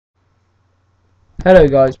Hello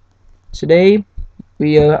guys. Today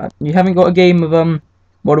we haven't got a game of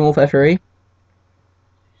Modern Warfare 3.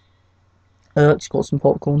 Just got some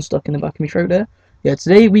popcorn stuck in the back of my throat there. Yeah,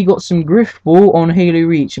 today we got some griftball on Halo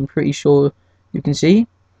Reach. I'm pretty sure you can see.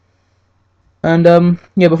 And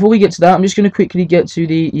yeah, before we get to that, I'm just gonna quickly get to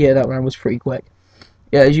that round was pretty quick.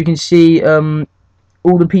 Yeah, as you can see, all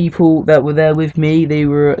the people that were there with me,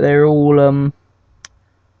 they're all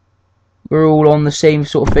we're all on the same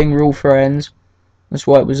sort of thing. We're all friends. That's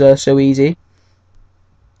why it was so easy.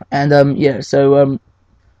 And yeah, so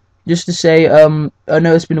just to say, I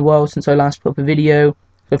know it's been a while since I last put up a video, so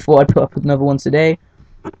I thought I'd put up another one today.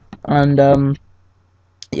 And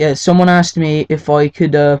yeah, someone asked me if I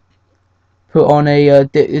could put on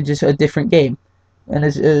just a different game, and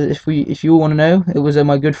if you all want to know, it was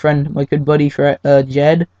my good friend, my good buddy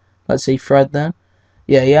Jed, let's say Fred then.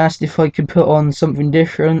 Yeah, he asked if I could put on something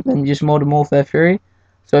different than just Modern Warfare 3,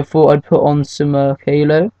 so I thought I'd put on some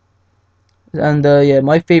Halo. And yeah,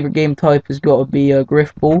 my favourite game type has got to be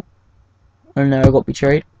griftball. And I got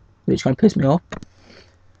betrayed, which kind of pissed me off.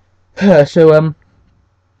 So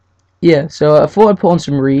yeah, so I thought I'd put on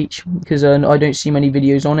some Reach, because I don't see many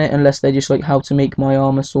videos on it, unless they're just like how to make my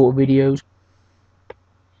armor sort of videos.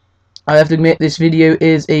 I have to admit, this video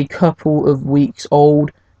is a couple of weeks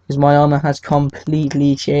old, because my armor has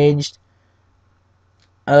completely changed.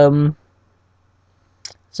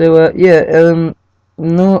 Yeah,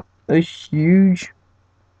 not a huge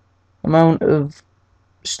amount of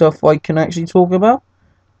stuff I can actually talk about,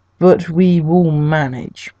 but we will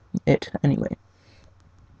manage it anyway.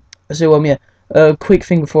 So yeah, a quick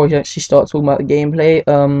thing before I actually start talking about the gameplay.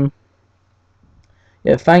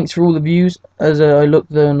 Yeah, thanks for all the views. As I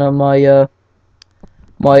looked on my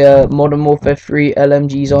Modern Warfare 3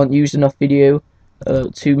 LMGs aren't used enough video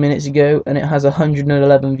 2 minutes ago, and it has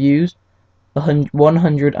 111 views.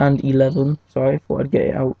 111. Sorry, I thought I'd get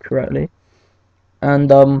it out correctly.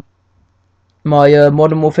 And my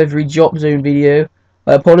Modern Warfare 3 Drop Zone video.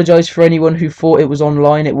 I apologise for anyone who thought it was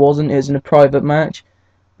online. It wasn't. It was in a private match.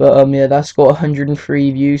 But yeah, that's got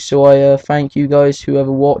 103 views. So I thank you guys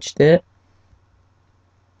whoever watched it.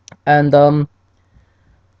 And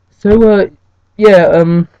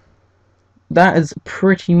yeah, that is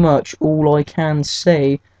pretty much all I can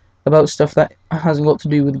say about stuff that hasn't got to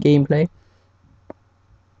do with gameplay.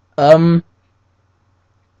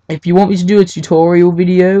 If you want me to do a tutorial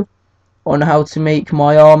video on how to make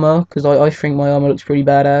my armor, because I think my armor looks pretty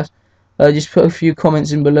badass, just put a few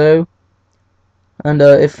comments in below, and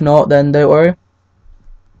if not, then don't worry.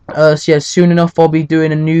 So yeah, soon enough I'll be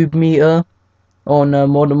doing a noob meter on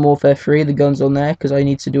Modern Warfare 3, the guns on there, because I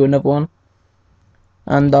need to do another one.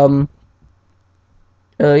 And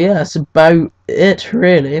yeah, that's about it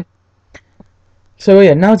really. So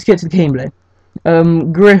yeah, now to get to the gameplay.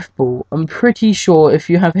 Griftball. I'm pretty sure if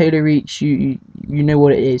you have Halo Reach, you know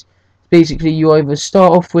what it is. Basically, you either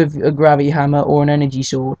start off with a gravity hammer or an energy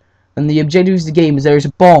sword, and the objective of the game is there is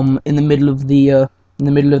a bomb in the middle of the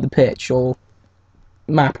pitch or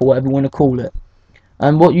map or whatever you want to call it.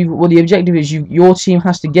 And what the objective is, your team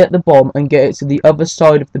has to get the bomb and get it to the other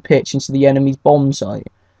side of the pitch, into the enemy's bomb site,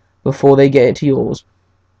 before they get it to yours.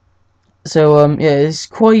 So yeah, it's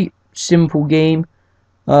quite simple game.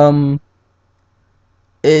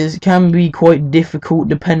 It can be quite difficult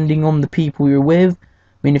depending on the people you're with.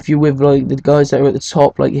 I mean, if you're with like the guys that are at the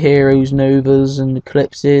top, like Heroes, Novas, and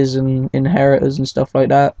Eclipses, and Inheritors and stuff like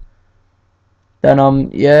that,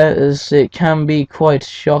 then yeah, it can be quite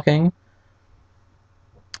shocking.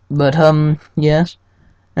 But yes.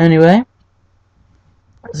 Anyway,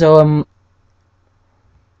 so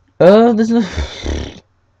there's a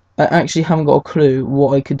I actually haven't got a clue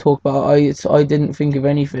what I could talk about. I didn't think of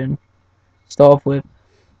anything to start off with.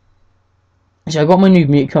 So I got my noob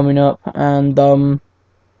meet coming up, and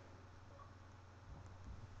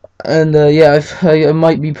yeah, I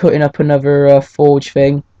might be putting up another Forge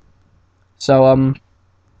thing. So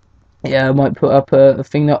yeah, I might put up a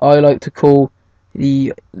thing that I like to call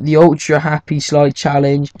the Ultra Happy Slide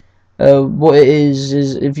Challenge. What it is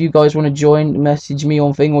if you guys want to join, message me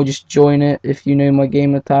on thing, or just join it if you know my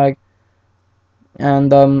gamer tag.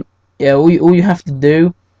 And yeah, all you have to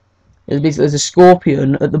do is basically there's a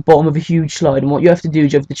scorpion at the bottom of a huge slide, and what you have to do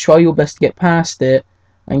is you have to try your best to get past it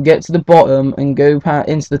and get to the bottom and go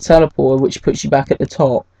into the teleporter, which puts you back at the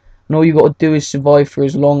top. And all you got to do is survive for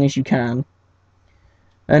as long as you can.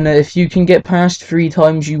 And if you can get past 3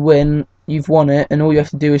 times, you win. You've won it, and all you have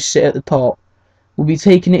to do is sit at the top. We'll be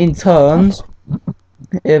taking it in turns.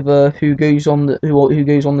 If who goes on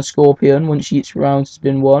the scorpion once each round has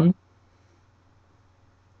been won.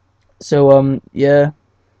 So yeah.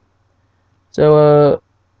 So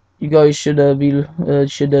you guys should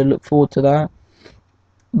look forward to that.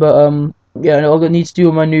 But yeah, I need to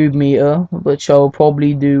do my noob meter, which I'll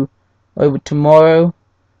probably do over tomorrow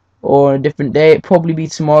or a different day. It'll probably be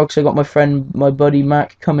tomorrow because I got my buddy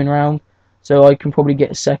Mac coming round, so I can probably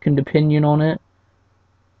get a second opinion on it.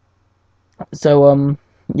 So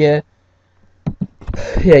yeah,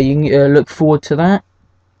 you can look forward to that.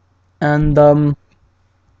 And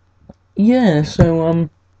yeah, so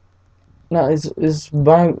that is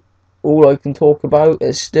about all I can talk about.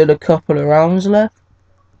 There's still a couple of rounds left,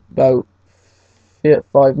 about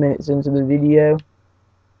 5 minutes into the video.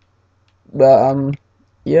 But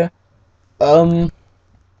yeah, yeah,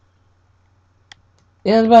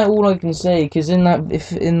 that's about all I can say. Because in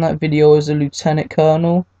that video, I was a lieutenant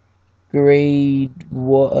colonel, grade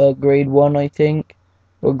 1, I think,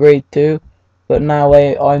 or grade 2. But now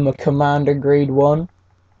I'm a commander, grade 1,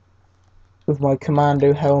 with my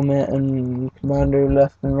commando helmet and commando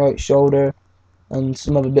left and right shoulder and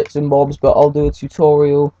some other bits and bobs. But I'll do a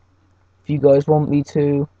tutorial if you guys want me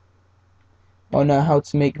to. I know how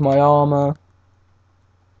to make my armor.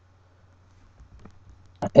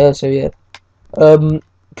 So yeah.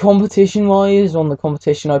 Competition wise, on the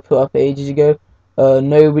competition I put up ages ago,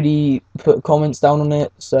 nobody put comments down on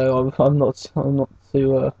it, so I'm not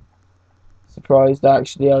too surprised.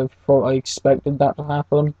 Actually, I expected that to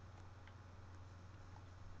happen.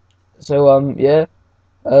 So yeah.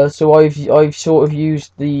 So I've sort of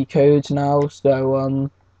used the codes now. So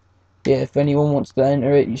yeah, if anyone wants to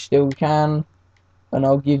enter it, you still can, and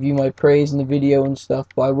I'll give you my praise in the video and stuff.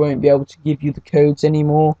 But I won't be able to give you the codes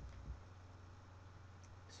anymore.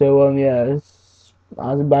 So yeah, that's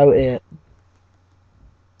about it.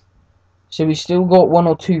 So we still got 1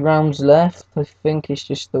 or 2 rounds left. I think it's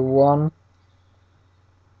just the one.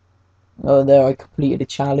 Oh, there, I completed a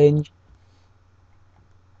challenge.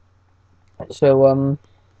 So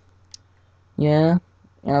yeah,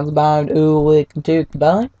 that's about all we can talk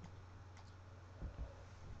about.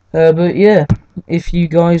 But yeah, if you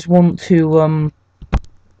guys want to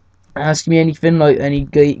ask me anything, like any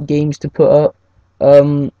games to put up,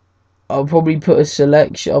 I'll probably put a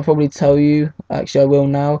selection. I'll probably tell you. Actually, I will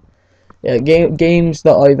now. Yeah, games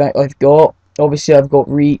that I've got. Obviously, I've got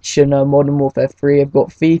Reach and Modern Warfare 3. I've got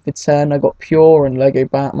FIFA 10. I've got Pure and Lego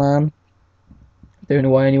Batman. Don't know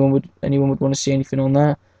why anyone would want to see anything on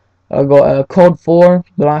that. I've got COD 4,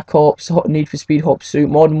 Black Ops, Need for Speed Hot Pursuit,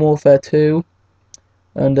 Modern Warfare 2,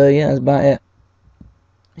 and yeah, that's about it.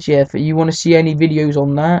 So yeah, if you want to see any videos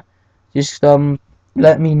on that, just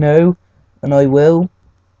let me know, and I will.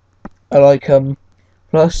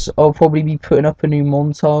 Plus I'll probably be putting up a new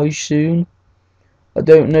montage soon. I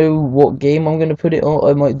don't know what game I'm gonna put it on.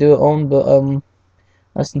 I might do it on, but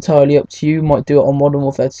that's entirely up to you. Might do it on Modern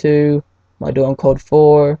Warfare 2. Might do it on COD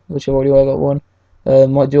 4, which I've already got one.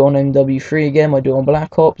 Might do it on MW3 again. Might do it on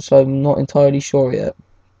Black Ops. So I'm not entirely sure yet.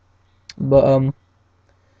 But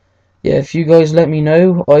yeah, if you guys let me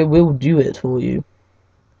know, I will do it for you.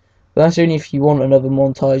 But that's only if you want another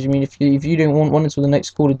montage. I mean, if you don't want one until the next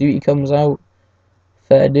Call of Duty comes out,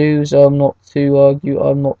 fair dues. I'm not too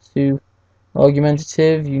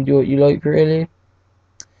argumentative. You can do what you like, really.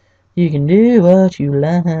 You can do what you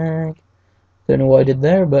like. Don't know what I did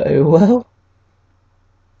there, but oh well.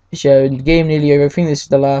 So, the game nearly over. I think this is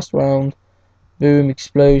the last round. Boom,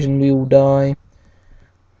 explosion, we all die.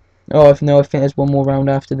 Oh, I think there's one more round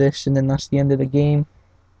after this, and then that's the end of the game.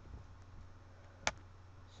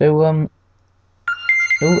 So, oh,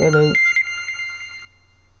 hello.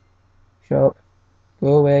 Shut up.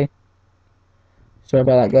 Go away. Sorry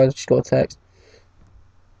about that, guys. Just got a text.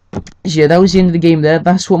 So, yeah, that was the end of the game there.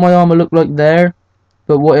 That's what my armor looked like there.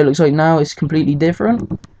 But what it looks like now is completely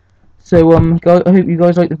different. So, guys, I hope you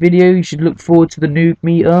guys liked the video. You should look forward to the noob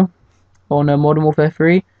meter on Modern Warfare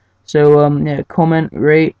 3. So, yeah, comment,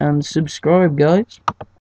 rate, and subscribe, guys.